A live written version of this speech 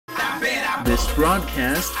This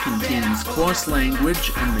broadcast contains coarse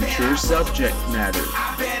language and mature subject matter.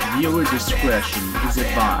 Viewer discretion is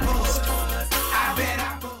advised.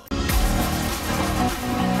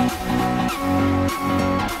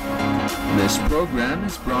 This program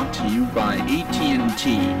is brought to you by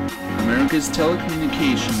AT&T, America's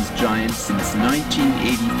telecommunications giant since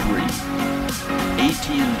 1983.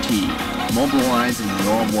 AT&T, mobilizing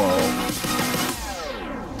your world.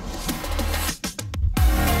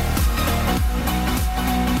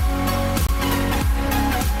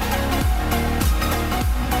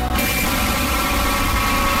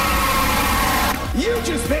 You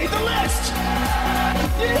just made the list!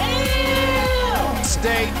 Yeah!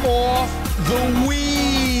 Stay off the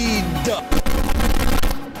weed!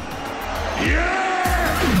 Yeah!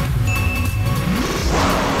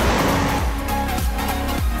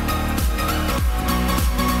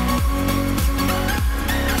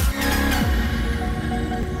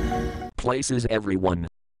 Places everyone.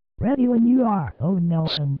 Ready when you are, oh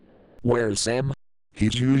Nelson. Where's Sam?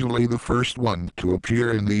 He's usually the first one to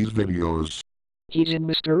appear in these videos. He's in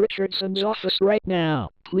Mr. Richardson's office right now,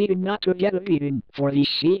 pleading not to get a beating for the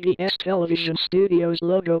CBS Television Studios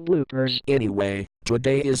Logo bloopers. Anyway,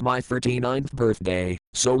 today is my 39th birthday,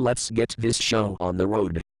 so let's get this show on the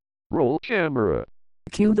road. Roll camera.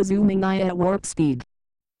 Cue the zooming eye at warp speed.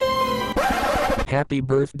 Happy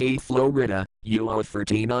birthday, Flo Rida, you are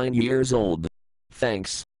 39 years old.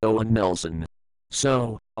 Thanks, Owen Nelson.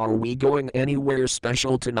 So, are we going anywhere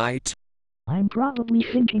special tonight? I'm probably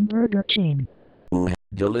thinking Burger King. Ooh,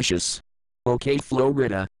 delicious. Okay, Flo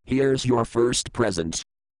Rida, here's your first present.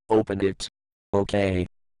 Open it. Okay.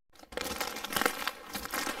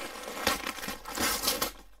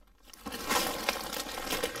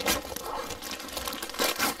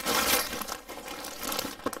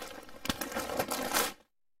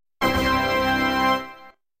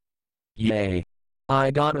 Yay.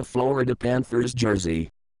 I got a Florida Panthers jersey.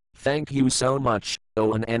 Thank you so much,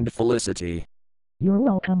 Owen and Felicity. You're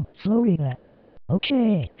welcome, Flo Rida.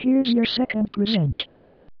 Okay, here's your second present.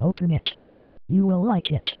 Open it. You will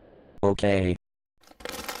like it. Okay.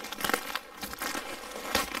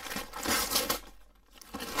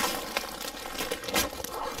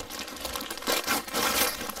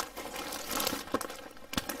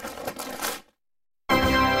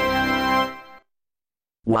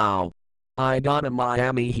 Wow. I got a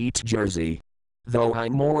Miami Heat jersey. Though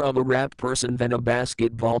I'm more of a rap person than a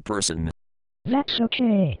basketball person. That's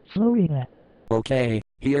okay, Flo Rida. Okay,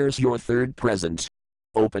 here's your third present.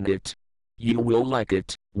 Open it. You will like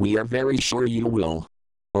it, we are very sure you will.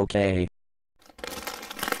 Okay.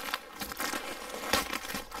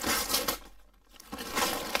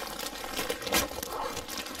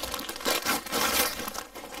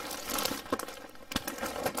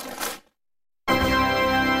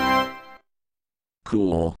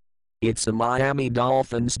 Cool. It's a Miami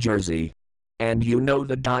Dolphins jersey. And you know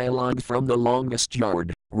the dialogue from The Longest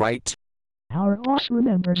Yard, right? Our boss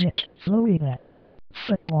remembers it, Flo Rida.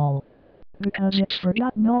 Football. Because it's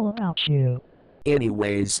forgotten all about you.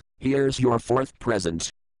 Anyways, here's your fourth present.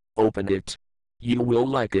 Open it. You will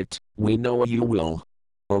like it, we know you will.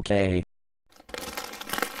 Okay.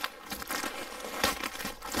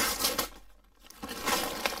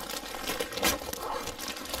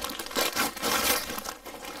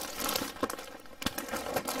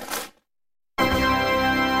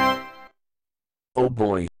 Oh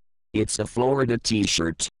boy. It's a Florida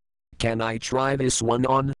t-shirt. Can I try this one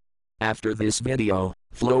on? After this video,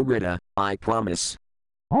 Flo Rida, I promise.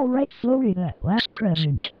 Alright, Flo Rida, last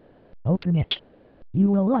present. Open it. You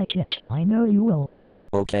will like it, I know you will.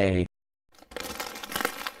 Okay.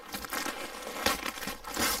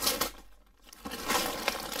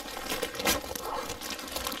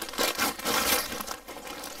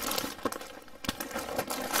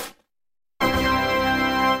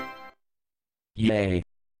 Yay.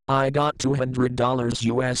 I got $200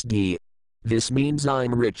 USD. This means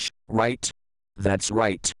I'm rich, right? That's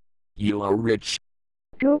right. You are rich.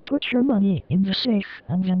 Go put your money in the safe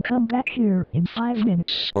and then come back here in 5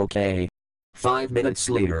 minutes. Okay. 5 minutes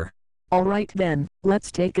later. Alright then,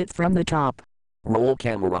 let's take it from the top. Roll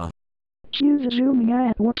camera. Cue the zooming eye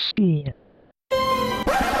at warp speed.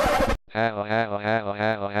 Soy,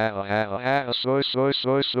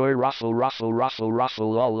 ruffle, lol,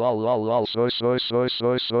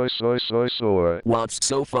 soy. What's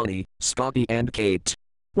so funny, Scotty and Kate?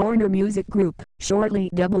 Warner Music Group, shortly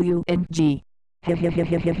WNG. Soy,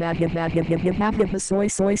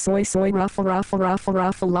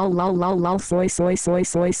 ruffle, lol,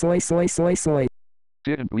 soy.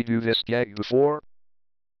 Didn't we do this gag before?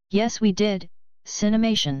 Yes, we did.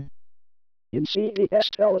 Cinemation. In CBS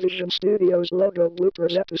Television Studios Logo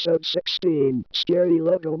Bloopers Episode 16, Scary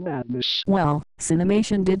Logo Madness. Well,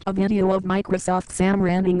 Cinemation did a video of Microsoft Sam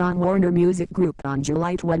ranting on Warner Music Group on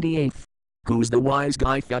July 28th. Who's the wise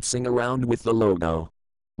guy futzing around with the logo?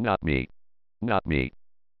 Not me. Not me.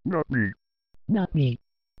 Not me. Not me.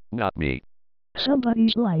 Not me.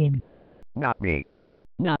 Somebody's lying. Not me.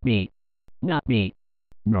 Not me. Not me.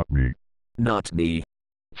 Not me. Not me.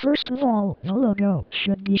 First of all, the logo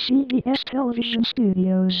should be CBS Television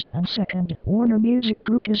Studios, and second, Warner Music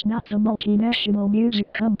Group is not the multinational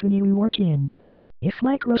music company we work in. If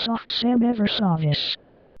Microsoft Sam ever saw this,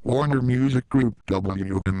 Warner Music Group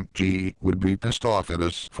WMG would be pissed off at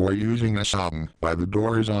us for using a song by The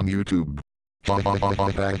Doors on YouTube.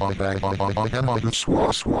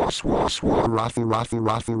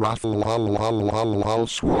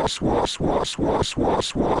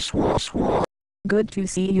 Good to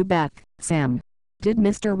see you back, Sam. Did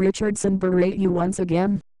Mr. Richardson berate you once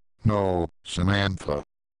again? No, Samantha.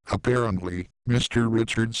 Apparently, Mr.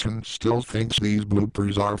 Richardson still thinks these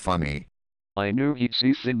bloopers are funny. I knew he'd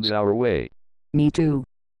see things our way. Me too.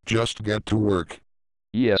 Just get to work.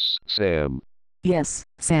 Yes, Sam. Yes,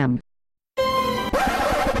 Sam.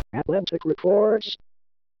 Atlantic records.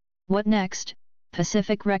 What next?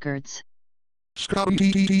 Pacific Records. Scotty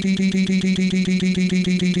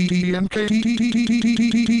and Kate.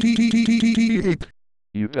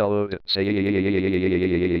 You fellow say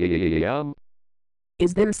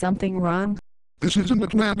Is there something wrong? This isn't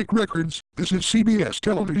Atlantic Records. This is CBS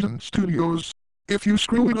Television Studios. If you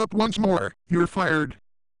screw it up once more, you're fired.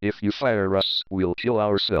 If you fire us, we'll kill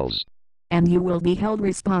ourselves. And you will be held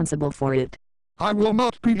responsible for it. I will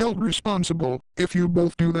not be held responsible if you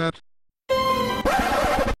both do that.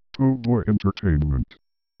 Poe Boy Entertainment.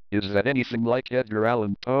 Is that anything like Edgar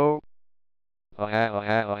Allan Poe? Soy,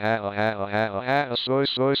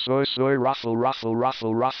 ruffle,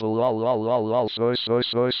 lol, soy,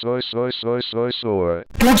 soy.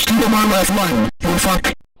 Let's do my last line, you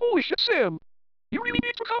fuck. Holy shit, Sam! You really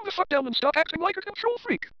need to calm the fuck down and stop acting like a control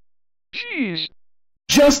freak. Jeez.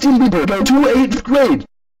 Justin Bieber go to 8th grade.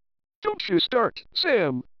 Don't you start,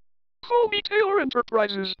 Sam. Call me Taylor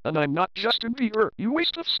Enterprises, and I'm not Justin Bieber, you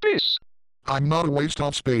waste of space. I'm not a waste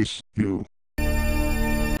of space, you.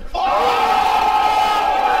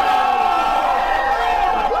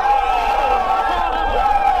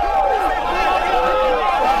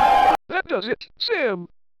 That does it, Sam.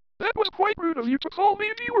 That was quite rude of you to call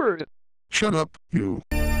me the word. Shut up, you.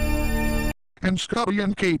 And Scotty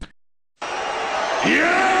and Kate.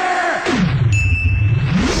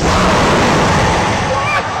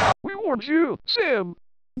 We warned you, Sam.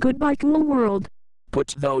 Goodbye, cool world.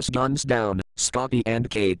 Put those guns down, Scotty and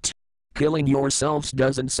Kate. Killing yourselves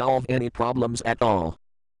doesn't solve any problems at all.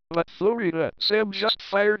 But Flo Rida, Sam just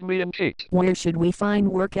fired me and Kate. Where should we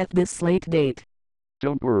find work at this late date?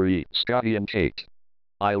 Don't worry, Scotty and Kate.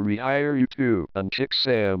 I'll rehire you two and kick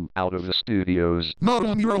Sam out of the studios. Not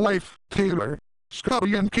on your life, Taylor.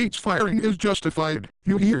 Scotty and Kate's firing is justified.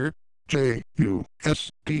 You hear? Justified.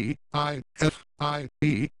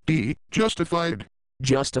 Justified.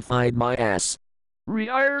 Justified my ass.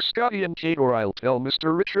 Rehire Scotty and Kate or I'll tell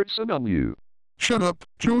Mr. Richardson on you. Shut up,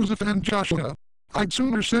 Joseph and Joshua. I'd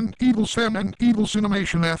sooner send Evil Sam and Evil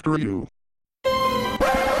Cinemation after you.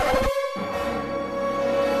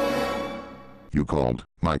 You called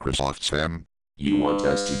Microsoft Sam? You want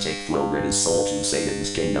us to take Flo Rida's soul to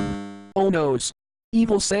Satan's kingdom? Oh noes.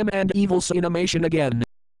 Evil Sam and Evil Cinemation again.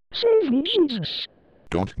 Save me, Jesus.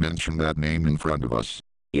 Don't mention that name in front of us.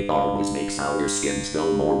 It always makes our skins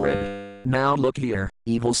go more red. Now look here,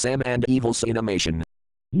 Evil Sam and Evil Cinemation.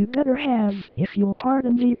 You better have, if you'll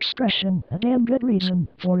pardon the expression, a damn good reason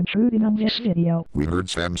for intruding on this video. We heard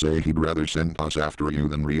Sam say he'd rather send us after you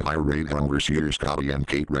than rehire raid overseer Scotty and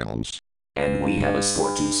Kate Reynolds. And we have a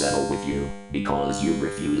score to settle with you, because you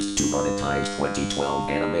refused to monetize 2012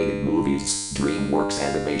 animated movies, DreamWorks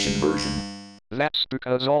animation version. That's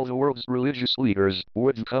because all the world's religious leaders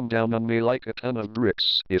would come down on me like a ton of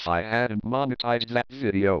bricks if I hadn't monetized that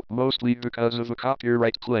video, mostly because of a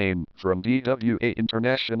copyright claim from DWA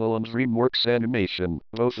International and DreamWorks Animation,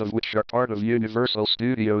 both of which are part of Universal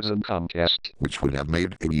Studios and Comcast. Which would have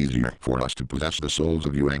made it easier for us to possess the souls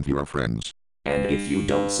of you and your friends. And if you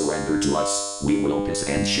don't surrender to us, we will piss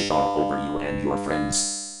and shit all over you and your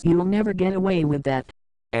friends. You'll never get away with that.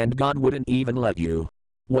 And God wouldn't even let you.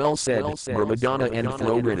 Well said, Madonna and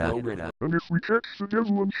Flo Rida. And if we catch the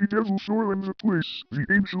devil and she devil soiling the place, the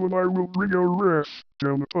angel and I will bring our wrath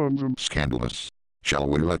down upon them. Scandalous. Shall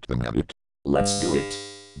we let them have it? Let's do it.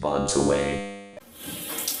 Bonds away.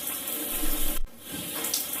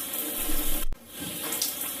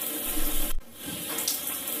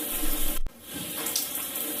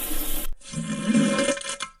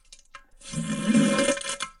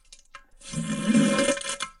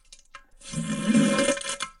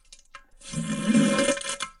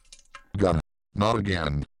 not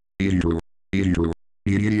again. Ew. Ew.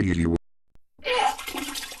 Ew.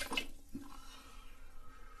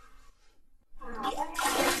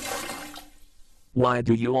 Why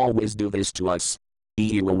do you always do this to us?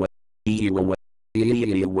 Ew. Ew.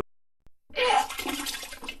 Ew.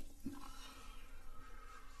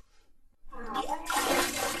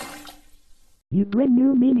 You bring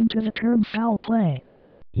new meaning to the term foul play.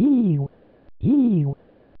 Ew. Ew.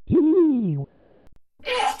 Ew.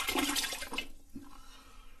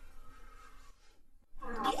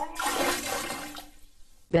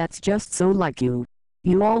 That's just so like you.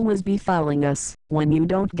 You always be fouling us when you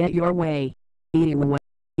don't get your way. Ew.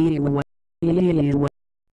 Ew. Ew.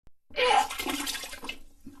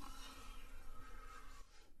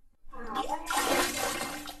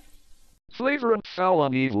 Flavor and foul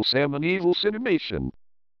on evil Sam and evil Cinemation.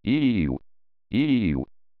 Ew. Ew.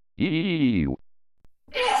 Ew.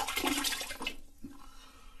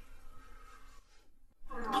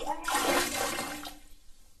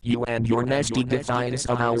 You and your nasty defiance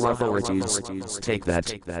of our authorities. Take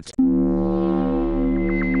that.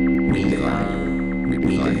 We defy.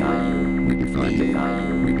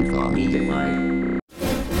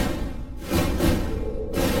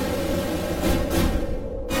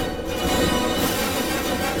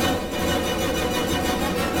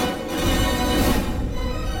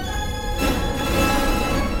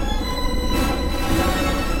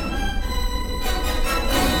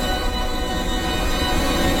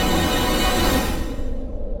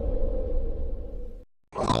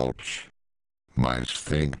 Ouch. My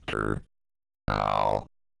sphincter. Ow.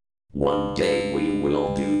 One day we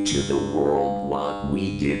will do to the world what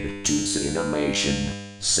we did to Cinemation,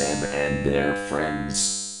 Sam and their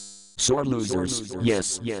friends. Sore losers,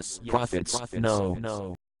 yes. Profits,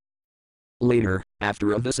 no. Later, after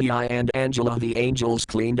Avicia and Angela the Angels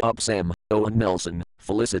cleaned up Sam, Owen Nelson,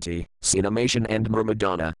 Felicity, Cinemation and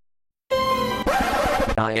Myrmidonna.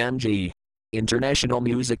 IMG. International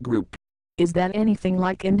Music Group. Is that anything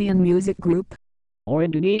like Indian music group? Or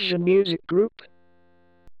Indonesian music group?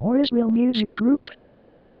 Or Israel music group?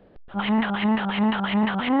 Ha ha ha ha ha ha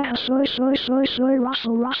ha ha ha soy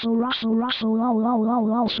Russell lol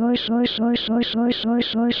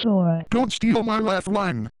soy. Don't steal my laugh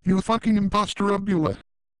line, you fucking imposter of Beulah.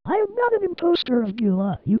 I am not an imposter of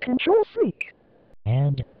Beulah, you control freak.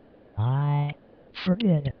 And I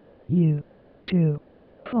forbid you to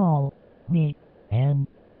call me an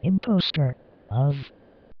imposter of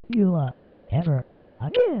Beulah ever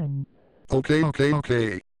again. Okay.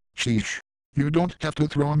 Sheesh. You don't have to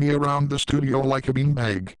throw me around the studio like a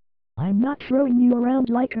beanbag. I'm not throwing you around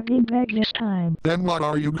like a beanbag this time. Then what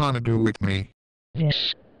are you gonna do with me?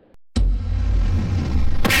 This.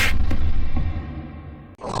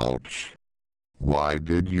 Ouch. Why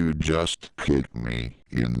did you just kick me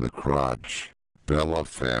in the crotch, Bella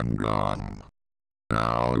Fangom?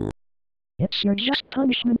 Ow. It's your just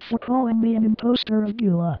punishment for calling me an imposter of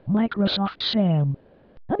Beulah, Microsoft Sam.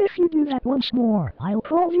 And if you do that once more, I'll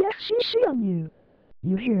call the FCC on you.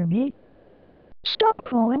 You hear me? Stop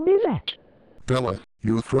calling me that. Bella,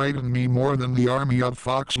 you frighten me more than the army of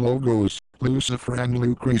Fox logos, Lucifer and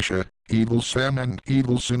Lucretia, Evil Sam and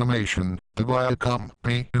Evil Cinemation, the Viacom,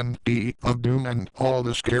 A&T of Doom and all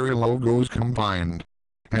the scary logos combined.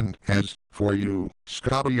 And as for you,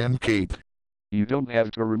 Scotty and Kate. You don't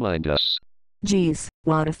have to remind us. Jeez,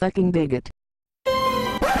 what a fucking bigot.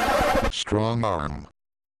 Strong arm.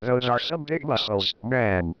 Those are some big muscles,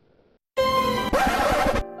 man.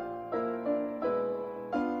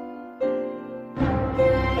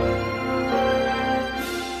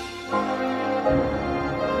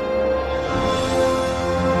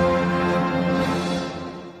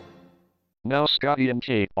 Now Scotty and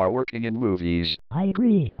Kate are working in movies. I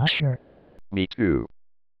agree, Usher. Me too.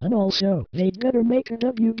 And also, they'd better make a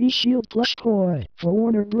WB Shield Plus toy for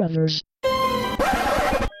Warner Brothers.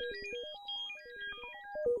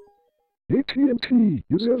 AT&T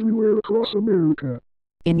is everywhere across America.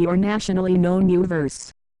 In your nationally known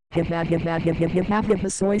universe. Soy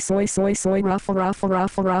ruffle lol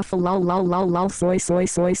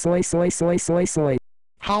soy.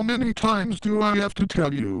 How many times do I have to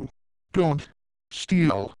tell you? Don't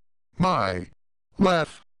steal my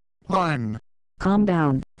laugh line. Calm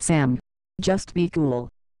down, Sam. Just be cool.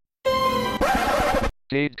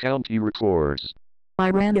 Dade County records. I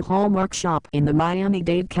ran a Hallmark shop in the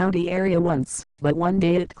Miami-Dade County area once, but one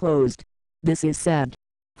day it closed. This is sad.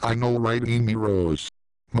 I know, right, Amy Rose?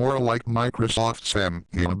 More like Microsoft Sam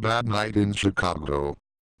in a bad night in Chicago.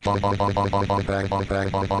 Raffle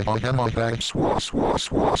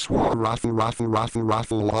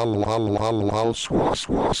lol lol lol lol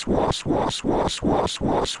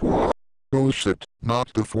Go sit,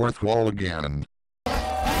 not the fourth wall again.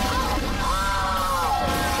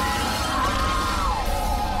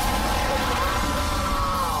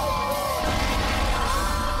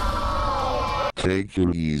 Take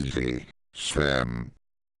it easy, Sam.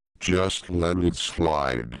 Just let it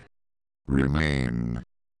slide. Remain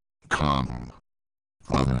calm.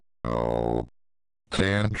 Oh.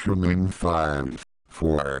 Tantrum in 5,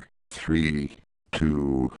 4, 3,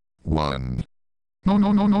 2, 1.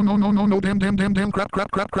 No, damn,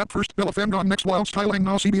 crap, first Bella fan gone, next wild styling,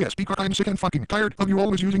 now CBS, because I'm sick and fucking tired of you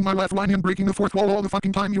always using my laugh line and breaking the fourth wall all the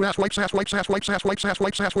fucking time, you ass wipes.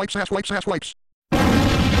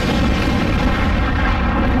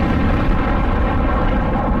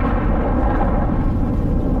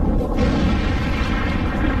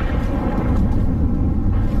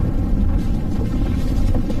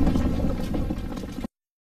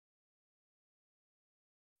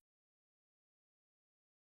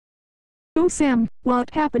 Oh Sam, what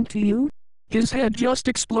happened to you? His head just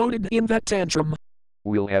exploded in that tantrum.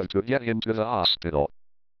 We'll have to get him to the hospital.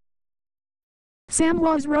 Sam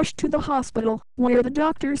was rushed to the hospital, where the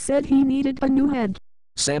doctor said he needed a new head.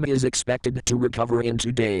 Sam is expected to recover in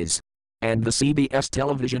 2 days. And the CBS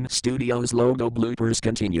Television Studios Logo bloopers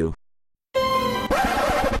continue.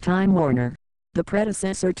 TimeWarner. The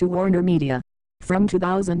predecessor to WarnerMedia. From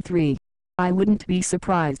 2003. I wouldn't be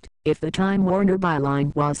surprised if the TimeWarner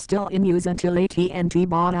byline was still in use until AT&T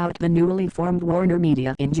bought out the newly formed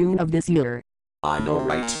WarnerMedia in June of this year. I know,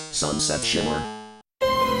 right, Sunset Shimmer.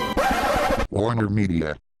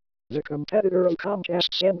 WarnerMedia. The competitor of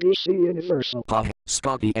Comcast's NBC Universal. Hi,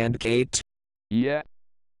 Scotty and Kate. Yeah,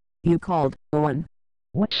 You called, Owen.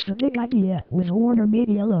 What's the big idea with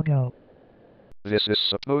WarnerMedia Logo? this is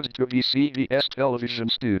supposed to be CBS Television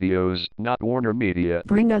Studios, not WarnerMedia.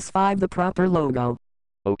 Bring us 5 the proper logo.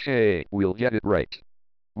 Okay, we'll get it right.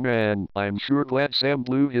 Man, I'm sure glad Sam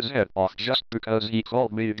blew his head off just because he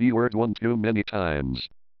called me the word one too many times.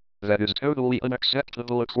 That is totally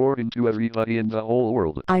unacceptable according to everybody in the whole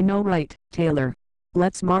world. I know, right, Taylor.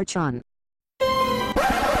 Let's march on.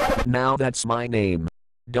 Now that's my name.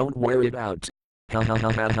 Don't wear it out. Soy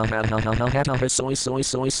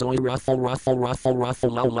ruffle low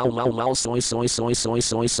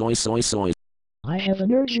soy. I have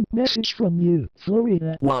an urgent message from you, Flo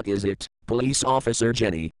Rida. What is it, Police Officer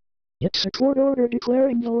Jenny? It's a court order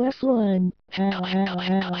declaring the left line. Soy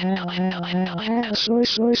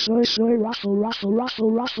ruffle lol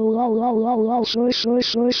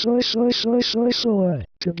soy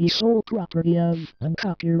to be sole property of and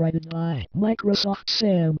copyrighted by Microsoft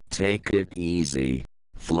Sam. Take it easy,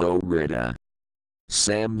 Flo Rida.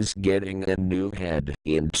 Sam's getting a new head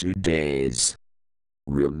in 2 days.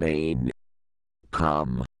 Remain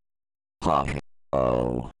calm.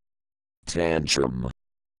 Oh. Tantrum.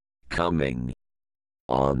 Coming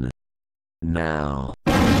on now.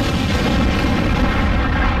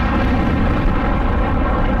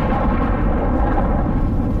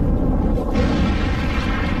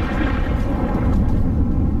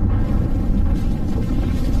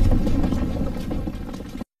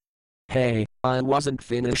 Hey, I wasn't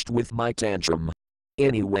finished with my tantrum.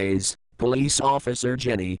 Anyways, Police Officer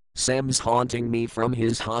Jenny, Sam's haunting me from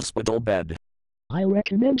his hospital bed. I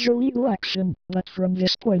recommend your legal action, but from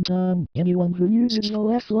this point on, anyone who uses the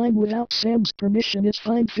left line without Sam's permission is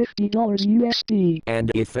fined $50 USD.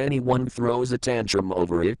 And if anyone throws a tantrum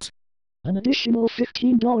over it, An additional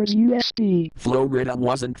 $15 USD. Flo Rida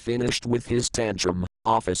wasn't finished with his tantrum,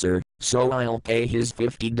 officer, so I'll pay his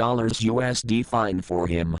 $50 USD fine for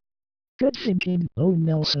him. Good thinking, oh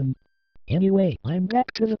Nelson. Anyway, I'm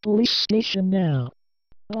back to the police station now.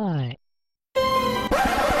 Bye.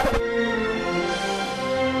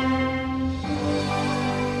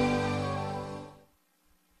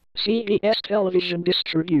 CBS Television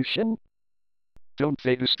Distribution. Don't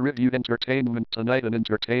they distribute Entertainment Tonight and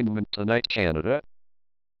Entertainment Tonight Canada?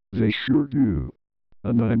 They sure do.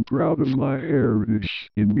 And I'm proud of my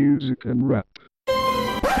heritage in music and rap.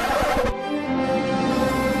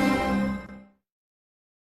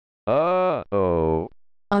 Uh-oh.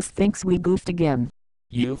 Us thinks we goofed again.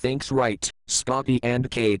 You think's right, Scotty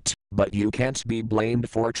and Kate, but you can't be blamed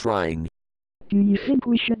for trying. Do you think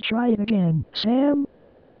we should try it again, Sam?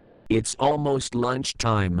 It's almost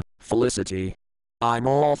lunchtime, Felicity. I'm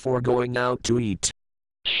all for going out to eat.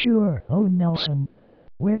 Sure, oh Nelson.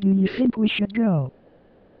 Where do you think we should go?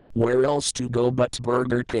 Where else to go but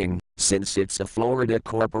Burger King, since it's a Florida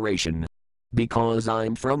corporation? Because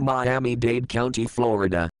I'm from Miami-Dade County,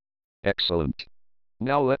 Florida. Excellent.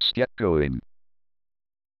 Now let's get going.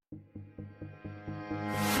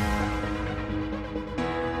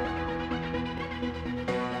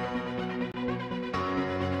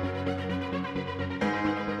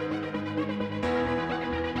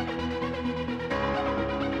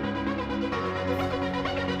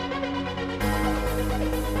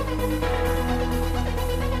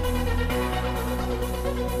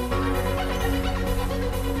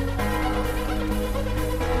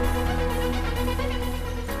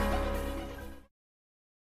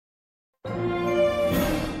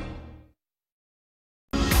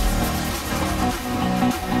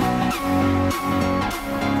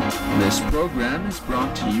 program is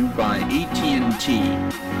brought to you by AT&T,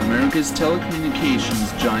 America's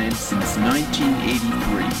telecommunications giant since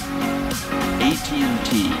 1983.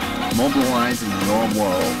 AT&T, mobilizing your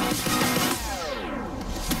world.